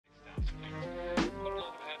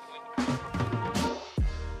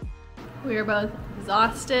We are both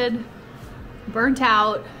exhausted, burnt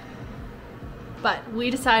out, but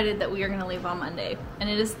we decided that we are gonna leave on Monday, and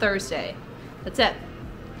it is Thursday. That's it.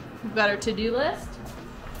 We've got our to-do list,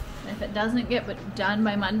 and if it doesn't get done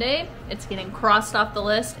by Monday, it's getting crossed off the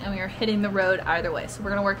list, and we are hitting the road either way. So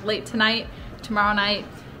we're gonna work late tonight, tomorrow night,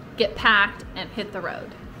 get packed, and hit the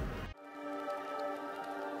road.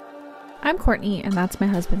 I'm Courtney, and that's my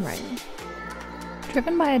husband, Riley.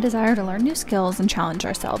 Driven by a desire to learn new skills and challenge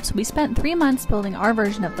ourselves, we spent 3 months building our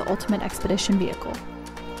version of the ultimate expedition vehicle.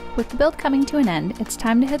 With the build coming to an end, it's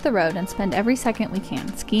time to hit the road and spend every second we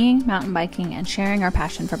can skiing, mountain biking, and sharing our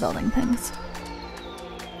passion for building things.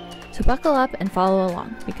 So buckle up and follow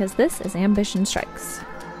along, because this is Ambition Strikes.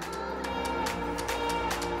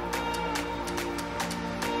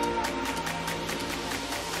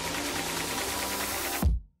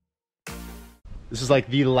 This is like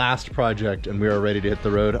the last project and we are ready to hit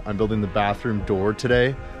the road. I'm building the bathroom door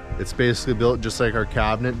today. It's basically built just like our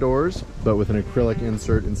cabinet doors, but with an acrylic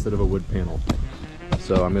insert instead of a wood panel.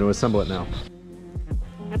 So I'm going to assemble it now.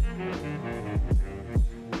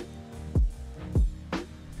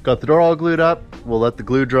 Got the door all glued up. We'll let the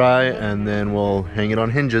glue dry and then we'll hang it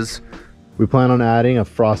on hinges. We plan on adding a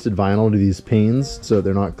frosted vinyl to these panes so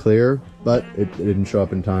they're not clear, but it didn't show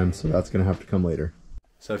up in time, so that's going to have to come later.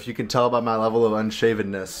 So if you can tell by my level of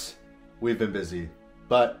unshavenness, we've been busy,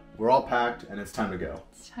 but we're all packed and it's time to go.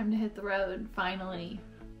 It's time to hit the road, finally.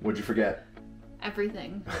 What'd you forget?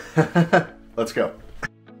 Everything. Let's go.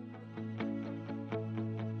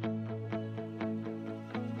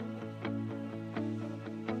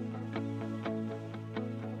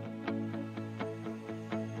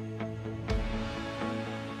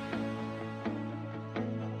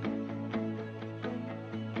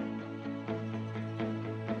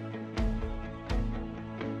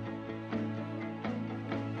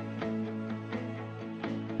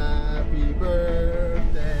 Happy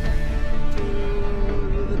birthday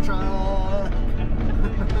to the truck.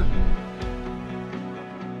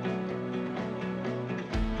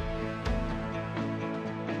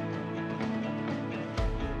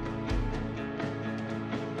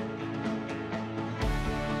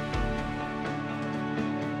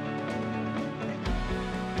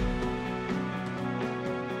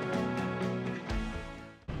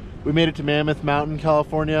 We made it to Mammoth Mountain,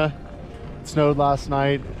 California. It snowed last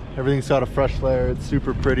night. Everything's got a fresh layer. It's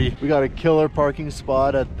super pretty. We got a killer parking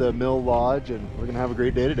spot at the Mill Lodge and we're gonna have a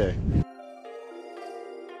great day today.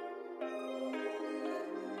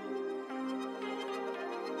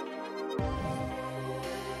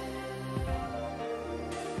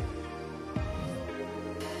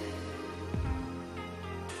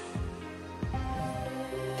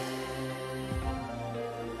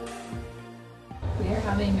 We are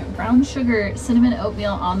having brown sugar cinnamon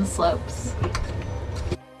oatmeal on the slopes.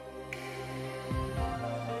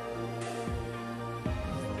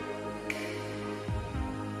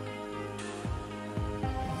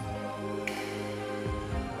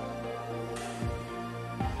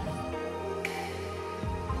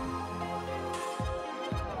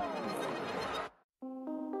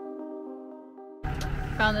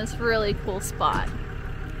 Found this really cool spot.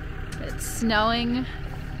 It's snowing.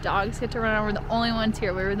 Dogs get to run over. The only ones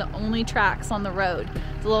here. We were the only tracks on the road.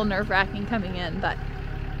 It's a little nerve-wracking coming in, but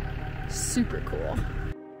super cool.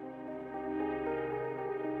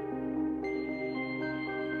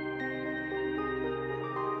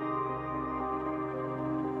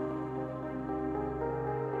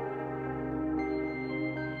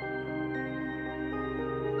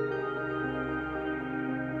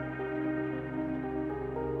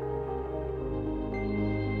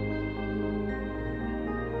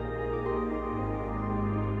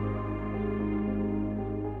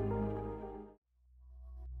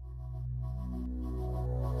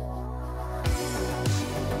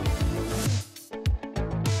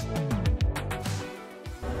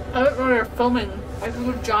 I don't know they're filming. I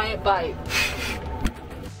took a giant bite.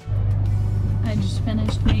 I just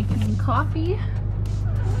finished making coffee.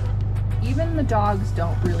 Even the dogs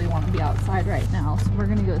don't really want to be outside right now, so we're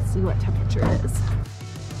gonna go see what temperature it is.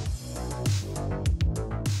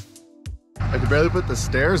 I could barely put the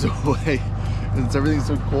stairs away since everything's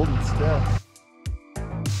so cold and still.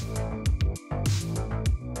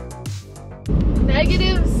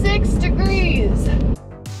 -6 degrees.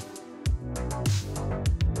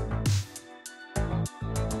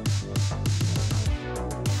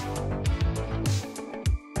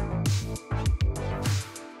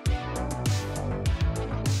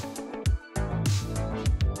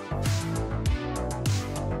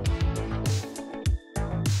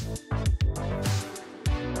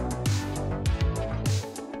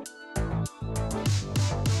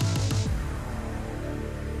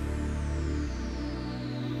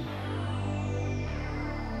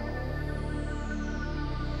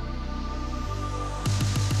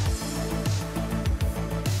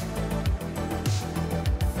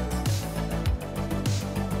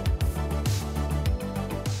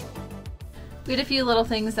 We had a few little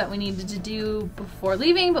things that we needed to do before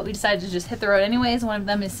leaving, but we decided to just hit the road anyways. One of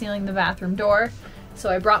them is sealing the bathroom door. So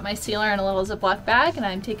I brought my sealer in a little Ziploc bag, and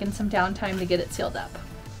I'm taking some downtime to get it sealed up.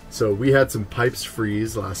 So we had some pipes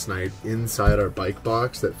freeze last night inside our bike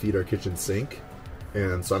box that feed our kitchen sink.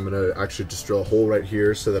 And so I'm gonna actually just drill a hole right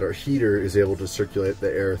here so that our heater is able to circulate the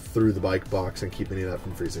air through the bike box and keep any of that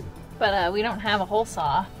from freezing. But we don't have a hole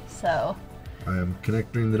saw, so. I am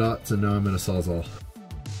connecting the dots and now I'm in a Sawzall.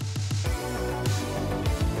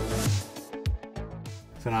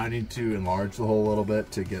 So now I need to enlarge the hole a little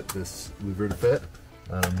bit to get this louver to fit.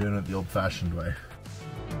 And I'm doing it the old-fashioned way.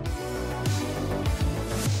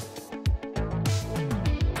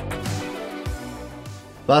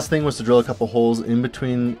 Last thing was to drill a couple holes in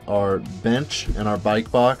between our bench and our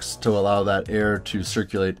bike box to allow that air to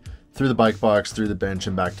circulate through the bike box, through the bench,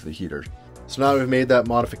 and back to the heater. So now we've made that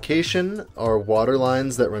modification, our water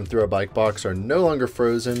lines that run through our bike box are no longer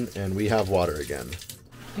frozen and we have water again.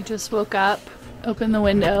 We just woke up, opened the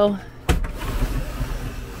window.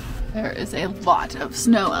 There is a lot of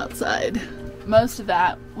snow outside. Most of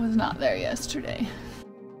that was not there yesterday.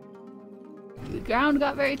 The ground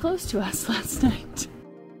got very close to us last night.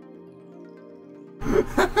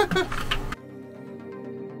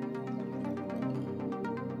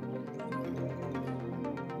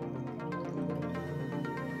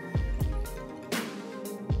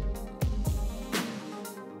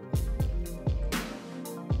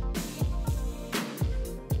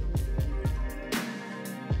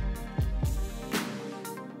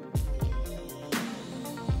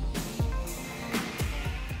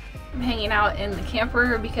 I'm hanging out in the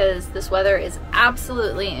camper because this weather is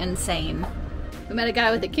absolutely insane. We met a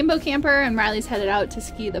guy with a Kimbo camper and Riley's headed out to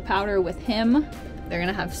ski the Powder with him. They're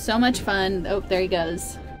gonna have so much fun. Oh, there he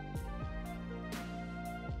goes.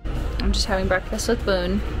 I'm just having breakfast with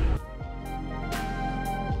Boone.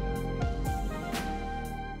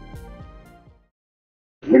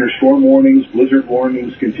 Winter storm warnings, blizzard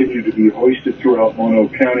warnings continue to be hoisted throughout Mono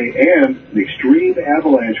County, and an extreme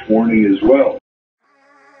avalanche warning as well.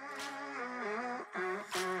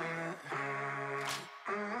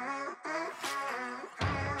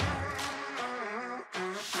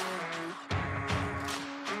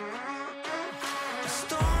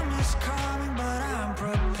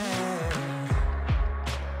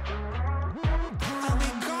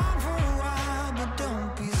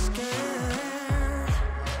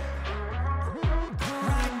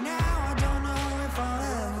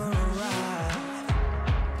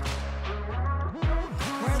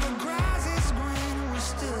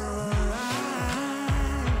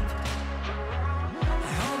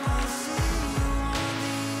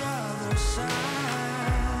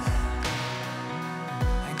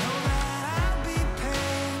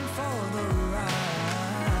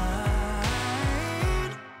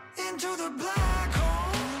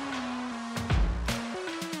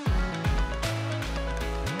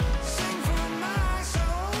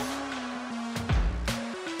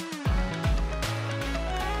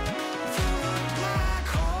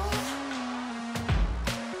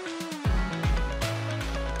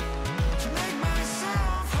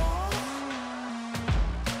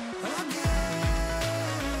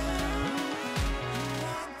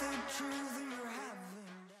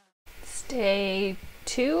 Day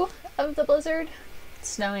 2 of the blizzard. It's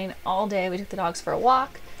snowing all day. We took the dogs for a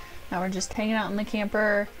walk. Now we're just hanging out in the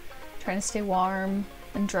camper, trying to stay warm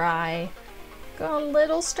and dry. Going a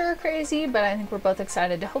little stir crazy, but I think we're both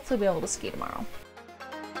excited to hopefully be able to ski tomorrow.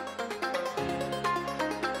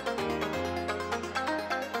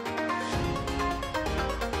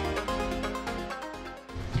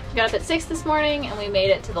 We got up at 6 this morning and we made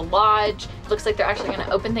it to the lodge. Looks like they're actually going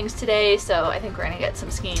to open things today, so I think we're going to get some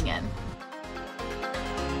skiing in.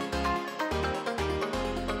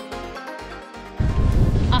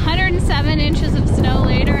 "107 inches of snow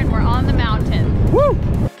later and we're on the mountain." Woo!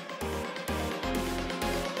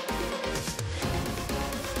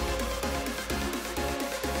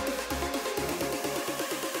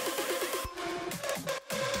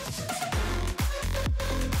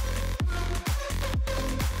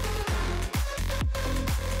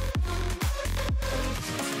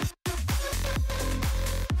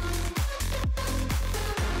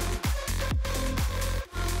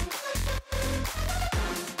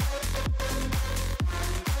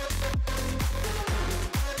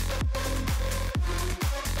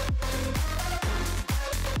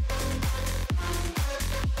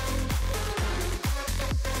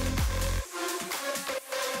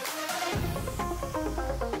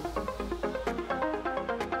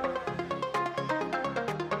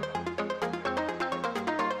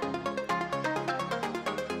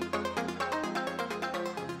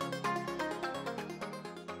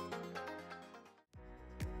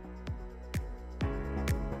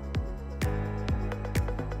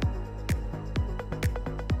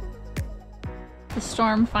 The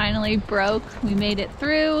storm finally broke. We made it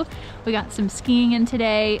through. We got some skiing in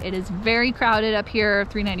today. It is very crowded up here.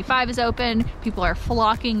 395 is open. People are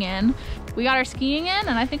flocking in. We got our skiing in,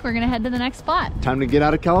 and I think we're gonna head to the next spot. Time to get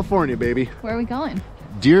out of California, baby. Where are we going?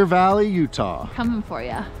 Deer Valley, Utah. Coming for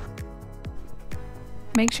ya.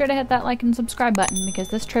 Make sure to hit that like and subscribe button because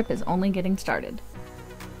this trip is only getting started.